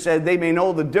 Jesus said they may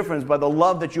know the difference by the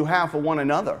love that you have for one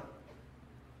another.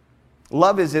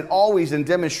 Love is always in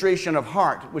demonstration of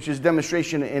heart, which is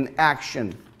demonstration in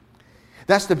action.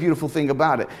 That's the beautiful thing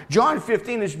about it. John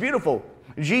 15 is beautiful.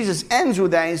 Jesus ends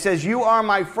with that. He says, you are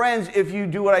my friends if you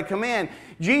do what I command.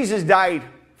 Jesus died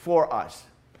for us.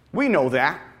 We know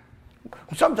that.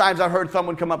 Sometimes I heard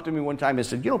someone come up to me one time and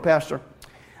said, you know, Pastor,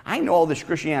 I know all this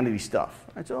Christianity stuff.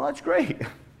 I said, well, that's great.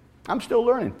 I'm still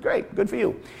learning. Great, good for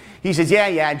you. He says,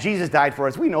 yeah, Jesus died for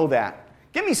us. We know that.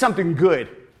 Give me something good.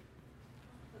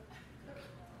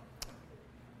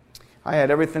 I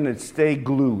had everything to stay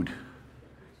glued.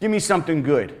 Give me something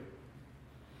good.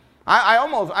 I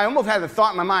almost had a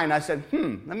thought in my mind. I said,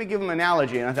 let me give him an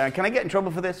analogy. And I thought, can I get in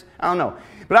trouble for this? I don't know.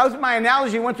 But my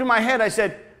analogy went through my head. I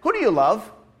said, who do you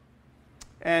love?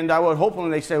 And I would hopefully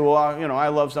they say, well, I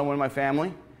love someone in my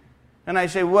family. And I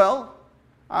say, well,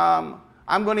 I'm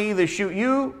going to either shoot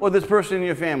you or this person in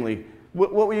your family.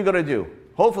 What were you going to do?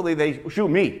 Hopefully they shoot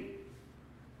me.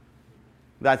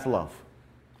 That's love.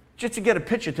 Just to get a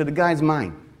picture to the guy's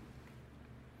mind.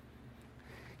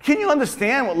 Can you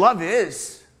understand what love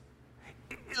is?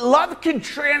 Love can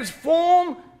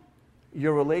transform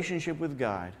your relationship with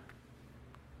God.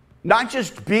 Not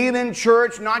just being in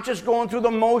church, not just going through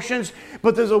the motions,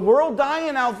 but there's a world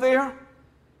dying out there.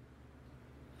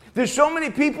 There's so many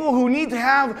people who need to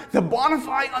have the bona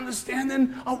fide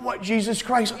understanding of what Jesus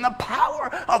Christ and the power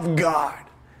of God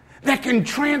that can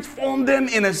transform them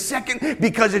in a second,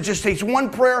 because it just takes one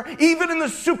prayer, even in the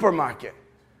supermarket.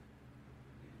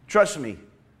 Trust me.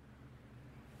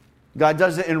 God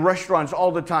does it in restaurants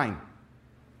all the time.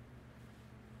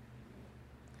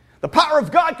 The power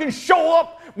of God can show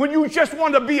up when you just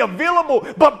want to be available,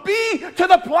 but be to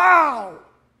the plow.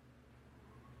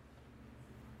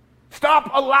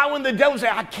 Stop allowing the devil to say,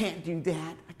 I can't do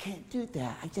that. I can't do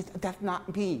that. That's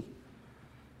not me.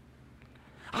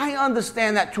 I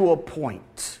understand that to a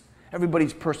point.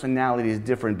 Everybody's personality is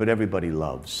different, but everybody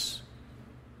loves.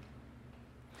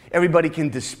 Everybody can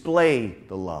display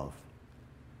the love.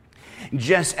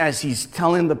 Just as he's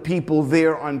telling the people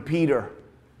there on Peter,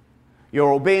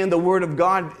 you're obeying the word of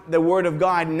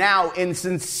God now in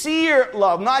sincere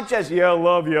love. Not just, yeah, I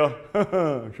love you.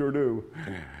 Sure do.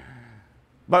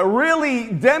 But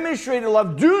really demonstrate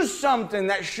love. Do something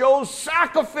that shows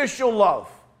sacrificial love.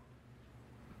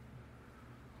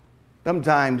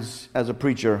 Sometimes, as a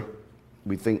preacher,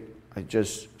 we think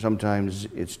sometimes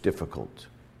it's difficult.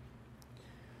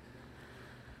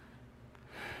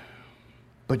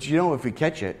 But if we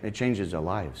catch it, it changes our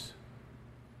lives.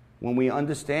 When we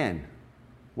understand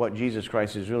what Jesus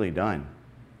Christ has really done,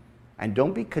 and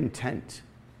don't be content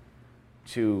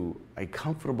to a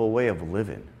comfortable way of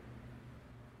living.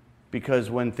 Because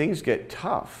when things get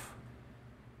tough,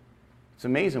 it's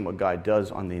amazing what God does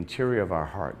on the interior of our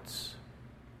hearts.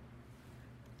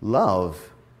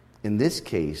 Love, in this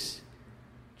case,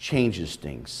 changes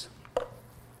things.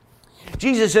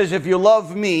 Jesus says, if you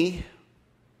love me,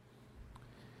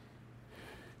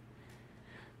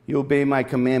 you obey my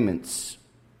commandments.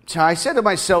 So I said to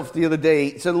myself the other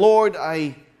day, I said, Lord,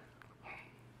 I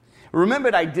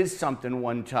remembered I did something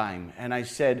one time. And I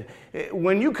said,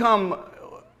 when you come,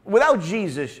 without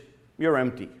Jesus, you're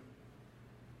empty.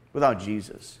 Without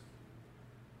Jesus.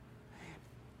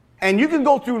 And you can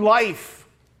go through life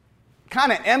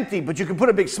kind of empty, but you can put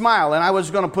a big smile. And I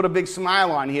was going to put a big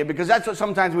smile on here because that's what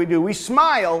sometimes we do. We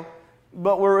smile,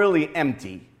 but we're really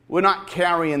empty. We're not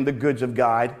carrying the goods of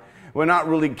God. We're not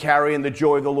really carrying the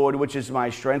joy of the Lord, which is my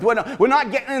strength. We're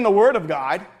not getting in the Word of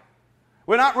God.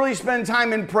 We're not really spending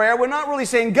time in prayer. We're not really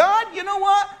saying, God, you know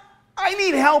what? I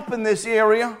need help in this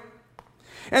area.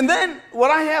 And then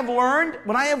what I have learned,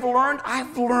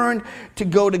 I've learned to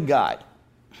go to God.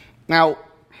 Now,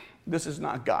 this is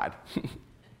not God.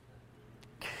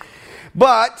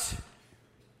 But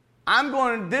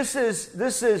this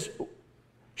is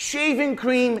shaving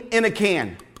cream in a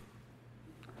can.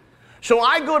 So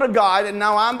I go to God, and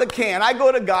now I'm the can. I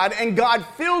go to God, and God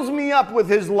fills me up with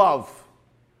His love.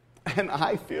 And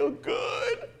I feel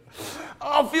good.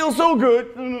 I feel so good.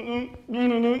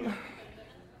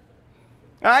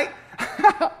 Right?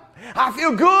 I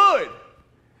feel good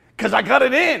because I got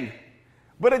it in.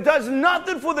 But it does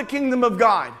nothing for the kingdom of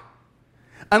God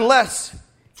unless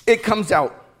it comes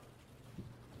out.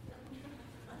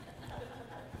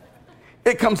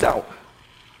 It comes out.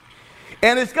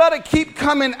 And it's got to keep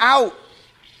coming out.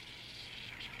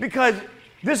 Because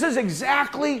this is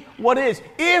exactly what it is.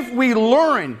 If we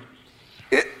learn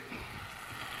it,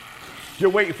 you're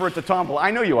waiting for it to tumble.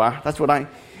 I know you are. That's what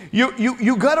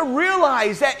you got to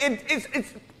realize that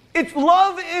it's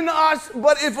love in us,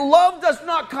 but if love does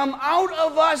not come out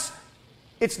of us,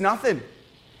 it's nothing.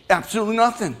 Absolutely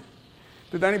nothing.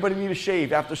 Did anybody need a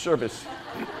shave after service?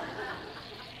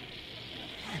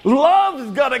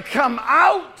 Love's got to come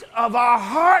out of our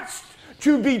hearts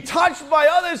to be touched by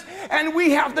others, and we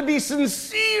have to be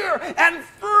sincere and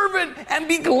fervent and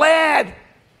be glad.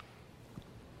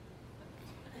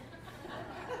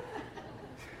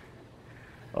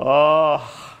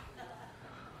 Oh.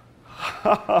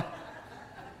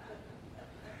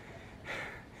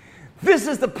 This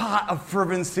is the part of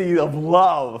fervency of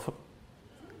love.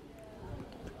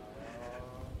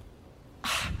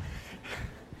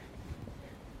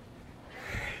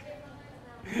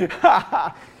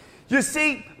 You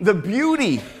see, the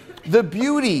beauty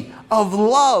of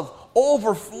love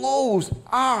overflows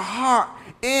our heart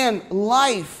and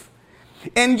life.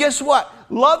 And guess what?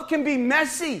 Love can be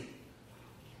messy.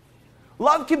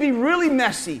 Love can be really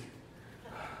messy.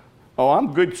 Oh,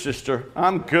 I'm good, sister.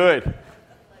 I'm good.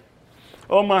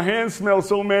 Oh, my hands smell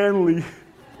so manly.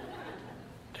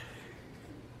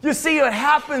 You see, what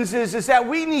happens is that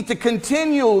we need to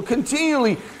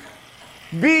continually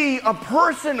be a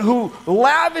person who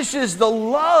lavishes the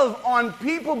love on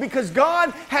people because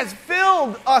God has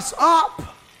filled us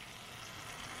up.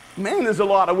 Man, there's a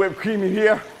lot of whipped cream in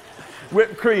here.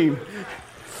 Whipped cream.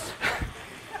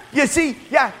 You see,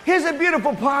 here's a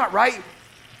beautiful part, right?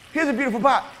 Here's a beautiful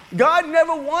part. God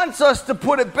never wants us to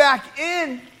put it back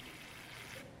in.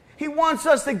 He wants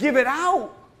us to give it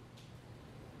out.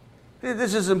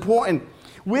 This is important.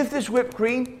 With this whipped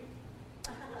cream,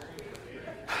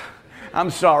 I'm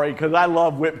sorry, because I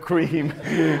love whipped cream.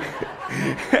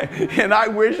 And I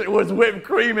wish it was whipped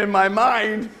cream in my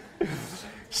mind.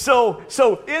 So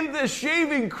in this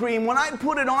shaving cream, when I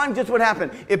put it on, guess what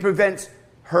happened? It prevents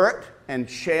hurt and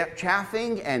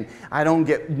chafing, and I don't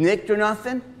get nicked or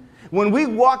nothing. When we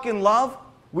walk in love,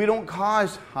 we don't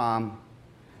cause harm.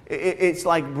 It's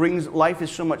like life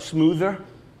is so much smoother.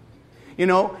 You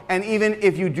know, and even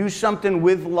if you do something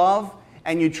with love,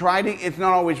 and you try to, it's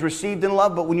not always received in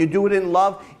love, but when you do it in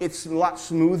love, it's a lot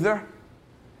smoother.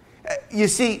 You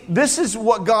see, this is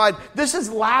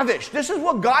lavish. This is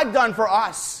what God done for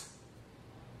us.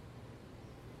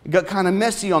 It got kind of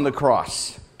messy on the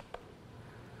cross.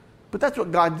 But that's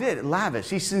what God did, lavish.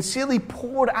 He sincerely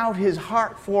poured out his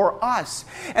heart for us.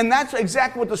 And that's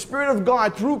exactly what the Spirit of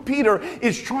God, through Peter,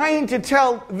 is trying to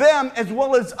tell them as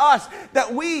well as us,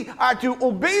 that we are to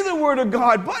obey the Word of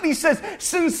God. But he says,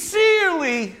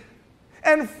 sincerely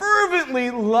and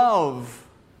fervently love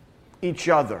each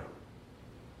other.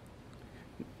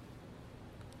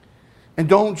 And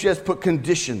don't just put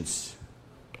conditions.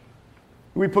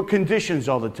 We put conditions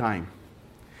all the time.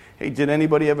 Hey, did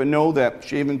anybody ever know that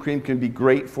shaving cream can be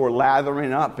great for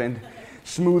lathering up and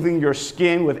smoothing your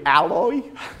skin with aloe?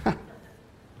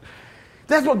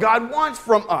 That's what God wants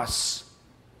from us.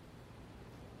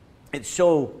 It's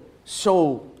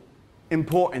so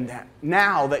important that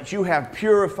now that you have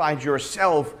purified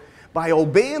yourself by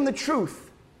obeying the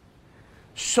truth,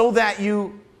 so that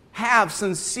you have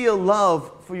sincere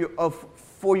love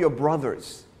for your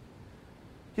brothers.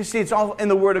 You see, it's all in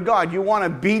the Word of God. You want to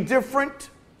be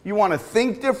different? You want to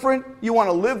think different? You want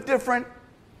to live different?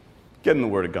 Get in the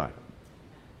Word of God.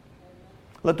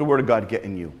 Let the Word of God get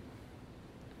in you.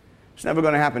 It's never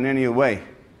going to happen any other way.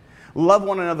 Love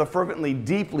one another fervently,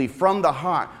 deeply, from the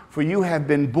heart, for you have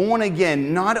been born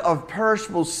again, not of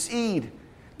perishable seed.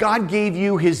 God gave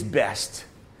you his best.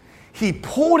 He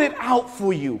poured it out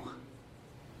for you.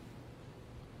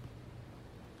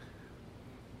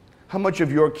 How much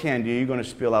of your candy are you going to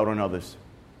spill out on others?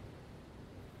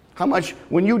 How much,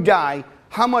 when you die,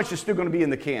 how much is still going to be in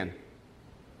the can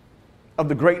of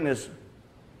the greatness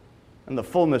and the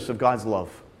fullness of God's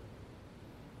love?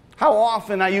 How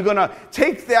often are you going to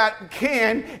take that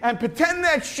can and pretend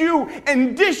that's you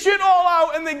and dish it all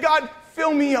out and then, God,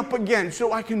 fill me up again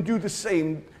so I can do the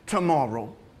same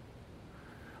tomorrow?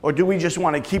 Or do we just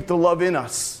want to keep the love in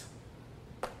us?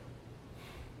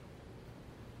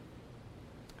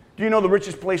 Do you know the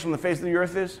richest place on the face of the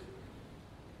earth is?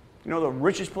 You know the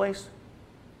richest place?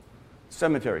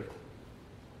 Cemetery.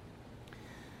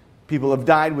 People have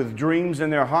died with dreams in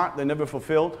their heart they never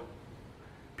fulfilled.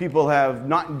 People have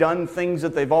not done things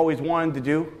that they've always wanted to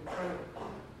do.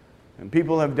 And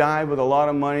people have died with a lot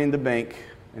of money in the bank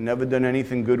and never done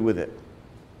anything good with it.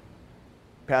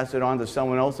 Pass it on to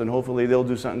someone else and hopefully they'll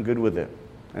do something good with it.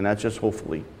 And that's just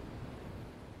hopefully.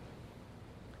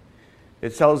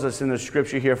 It tells us in the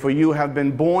scripture here, for you have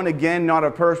been born again, not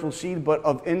of perishable seed, but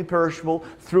of imperishable,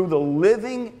 through the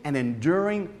living and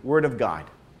enduring Word of God.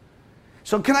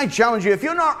 So can I challenge you, if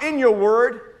you're not in your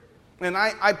Word, and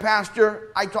I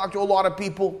pastor, I talk to a lot of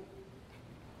people,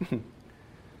 and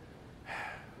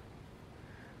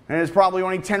it's probably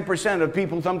only 10% of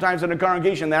people sometimes in the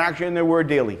congregation that are actually in their Word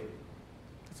daily.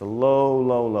 It's a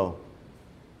low.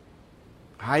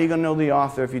 How are you going to know the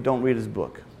author if you don't read his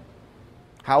book?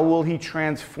 How will he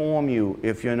transform you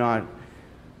if you're not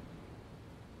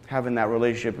having that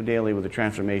relationship daily with the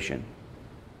transformation?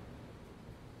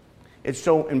 It's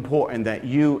so important that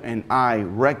you and I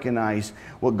recognize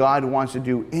what God wants to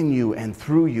do in you and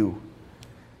through you.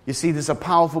 You see, this is a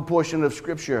powerful portion of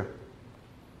Scripture.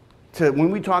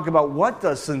 when we talk about what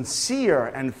does sincere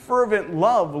and fervent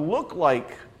love look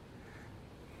like.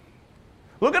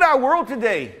 Look at our world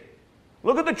today.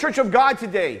 Look at the church of God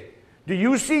today. Do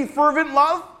you see fervent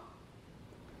love?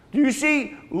 Do you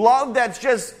see love that's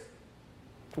just,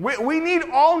 we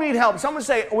all need help. Someone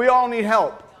say, we all need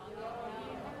help.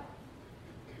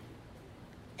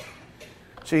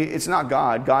 See, it's not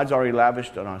God. God's already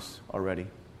lavished on us already.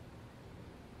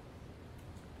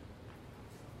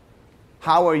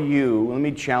 How are you, let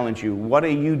me challenge you, what are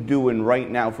you doing right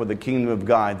now for the kingdom of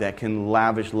God that can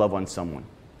lavish love on someone?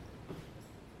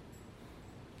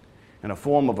 In a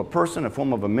form of a person, a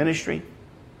form of a ministry.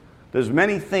 There's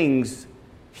many things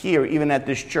here, even at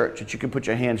this church, that you can put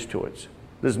your hands towards.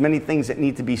 There's many things that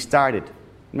need to be started,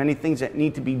 many things that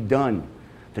need to be done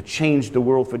to change the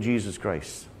world for Jesus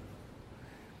Christ.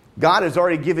 God has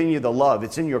already given you the love.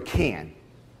 It's in your can.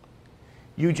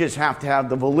 You just have to have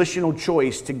the volitional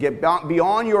choice to get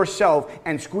beyond yourself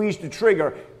and squeeze the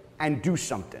trigger and do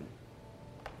something.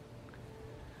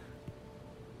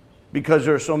 Because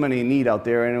there are so many in need out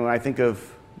there. And when I think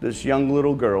of this young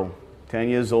little girl, 10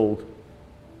 years old,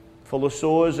 full of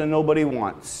sores and nobody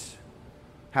wants,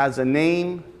 has a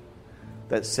name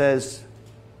that says,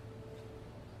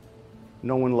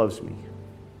 no one loves me.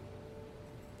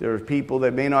 There are people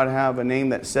that may not have a name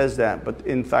that says that, but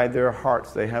inside their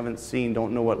hearts they haven't seen,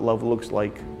 don't know what love looks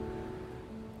like.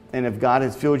 And if God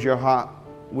has filled your heart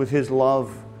with His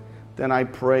love, then I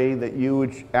pray that you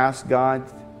would ask God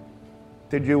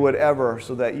to do whatever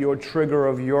so that your trigger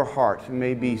of your heart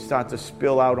maybe start to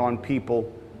spill out on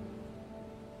people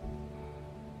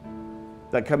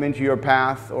that come into your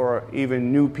path, or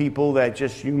even new people that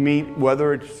just you meet,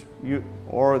 whether it's you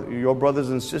or your brothers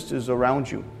and sisters around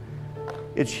you.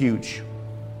 It's huge.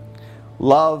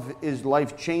 Love is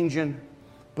life-changing,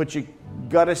 but you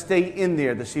got to stay in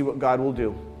there to see what God will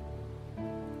do.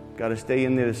 Got to stay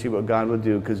in there to see what God will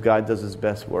do, because God does His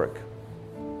best work.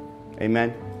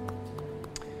 Amen.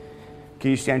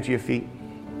 Can you stand to your feet?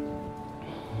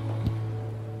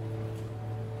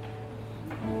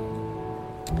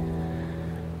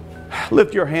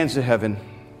 Lift your hands to heaven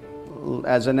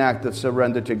as an act of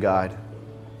surrender to God.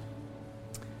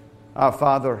 Our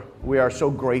Father, we are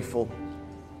so grateful.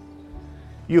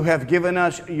 You have given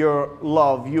us your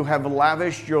love. You have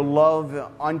lavished your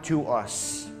love unto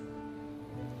us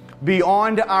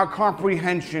beyond our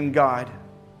comprehension, God.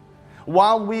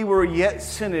 While we were yet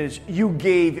sinners, you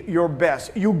gave your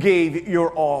best. You gave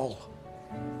your all.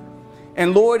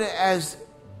 And Lord, as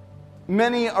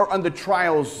many are under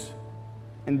trials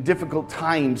and difficult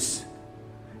times,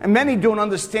 and many don't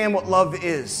understand what love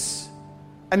is,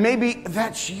 and maybe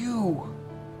that's you.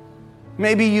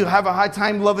 Maybe you have a hard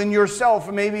time loving yourself,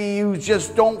 or maybe you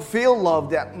just don't feel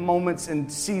loved at moments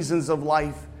and seasons of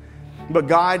life. But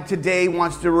God today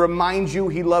wants to remind you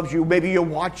He loves you. Maybe you're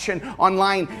watching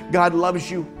online. God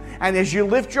loves you. And as you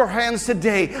lift your hands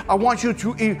today, I want you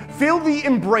to feel the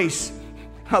embrace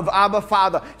of Abba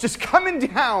Father just coming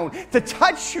down to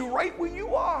touch you right where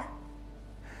you are.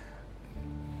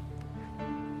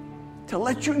 To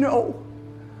let you know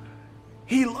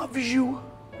He loves you.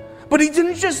 But He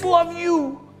didn't just love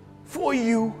you for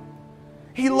you.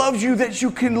 He loves you that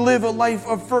you can live a life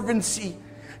of fervency,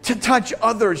 to touch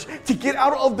others, to get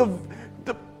out of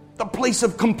the place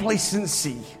of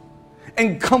complacency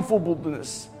and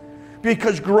comfortableness,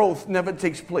 because growth never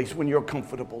takes place when you're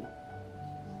comfortable.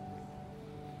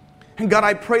 And God,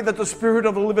 I pray that the Spirit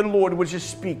of the living Lord would just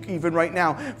speak even right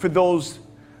now for those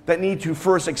that need to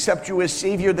first accept you as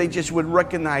Savior. They just would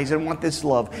recognize and want this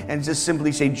love and just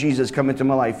simply say, Jesus, come into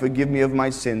my life. Forgive me of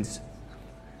my sins.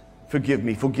 Forgive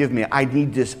me. Forgive me. I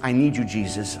need this. I need you,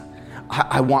 Jesus.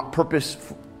 I want purpose.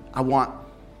 I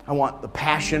want the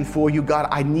passion for you, God.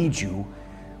 I need you.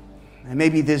 And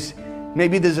maybe there's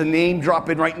a name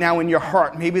dropping right now in your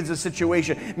heart. Maybe it's a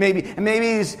situation. Maybe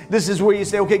this is where you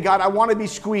say, okay, God, I want to be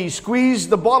squeezed. Squeeze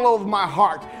the bottle of my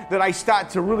heart that I start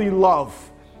to really love.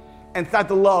 And start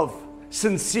to love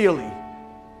sincerely,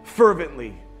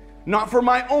 fervently. Not for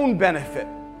my own benefit.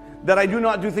 That I do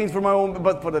not do things for my own,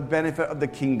 but for the benefit of the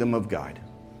kingdom of God.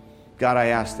 God, I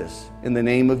ask this in the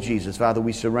name of Jesus. Father,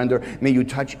 we surrender. May you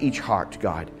touch each heart,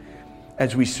 God,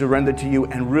 as we surrender to you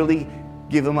and really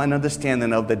give them an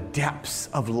understanding of the depths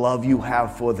of love you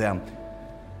have for them.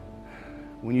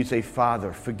 When you say,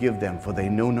 Father, forgive them, for they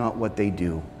know not what they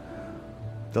do.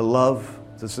 The love,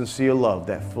 the sincere love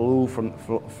that flown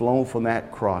from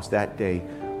that cross that day,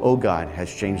 oh God,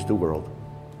 has changed the world.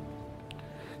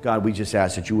 God, we just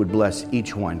ask that you would bless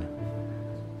each one.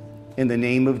 In the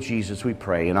name of Jesus we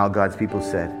pray. And all God's people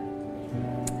said,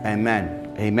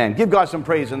 amen. Amen. Give God some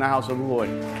praise in the house of the Lord.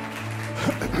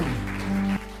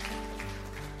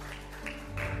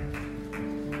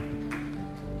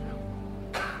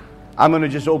 I'm going to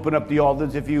just open up the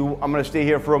altars. I'm going to stay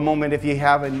here for a moment. If you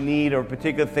have a need or a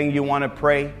particular thing you want to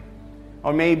pray,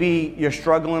 or maybe you're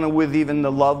struggling with even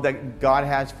the love that God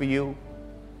has for you,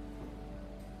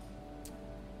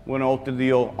 we're going to open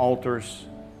the altars.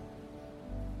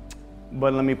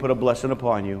 But let me put a blessing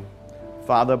upon you.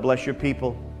 Father, bless your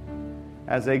people.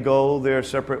 As they go their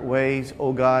separate ways,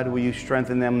 oh God, will you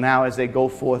strengthen them now as they go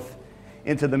forth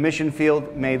into the mission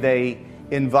field? May they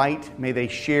invite, may they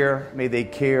share, may they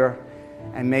care,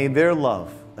 and may their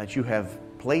love that you have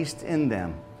placed in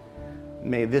them,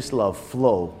 may this love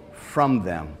flow from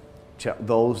them to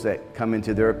those that come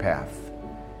into their path.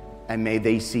 And may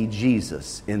they see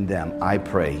Jesus in them, I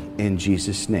pray, in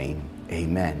Jesus' name.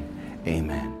 Amen.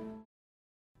 Amen.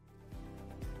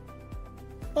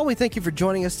 Well, we thank you for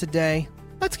joining us today.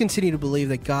 Let's continue to believe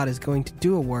that God is going to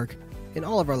do a work in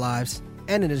all of our lives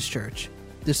and in His church,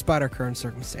 despite our current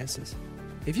circumstances.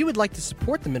 If you would like to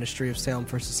support the ministry of Salem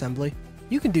First Assembly,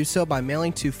 you can do so by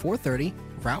mailing to 430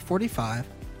 Route 45,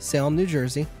 Salem, New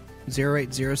Jersey,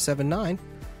 08079,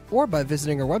 or by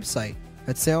visiting our website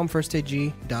at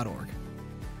salemfirstag.org.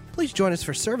 Please join us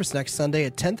for service next Sunday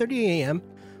at 10:30 a.m.,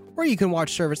 or you can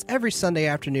watch service every Sunday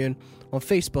afternoon on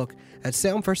Facebook at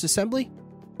Salem First Assembly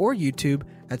or YouTube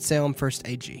at Salem First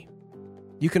AG.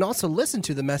 You can also listen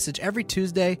to the message every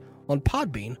Tuesday on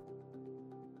Podbean.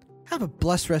 Have a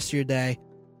blessed rest of your day.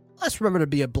 Let's remember to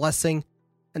be a blessing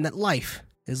and that life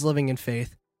is living in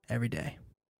faith every day.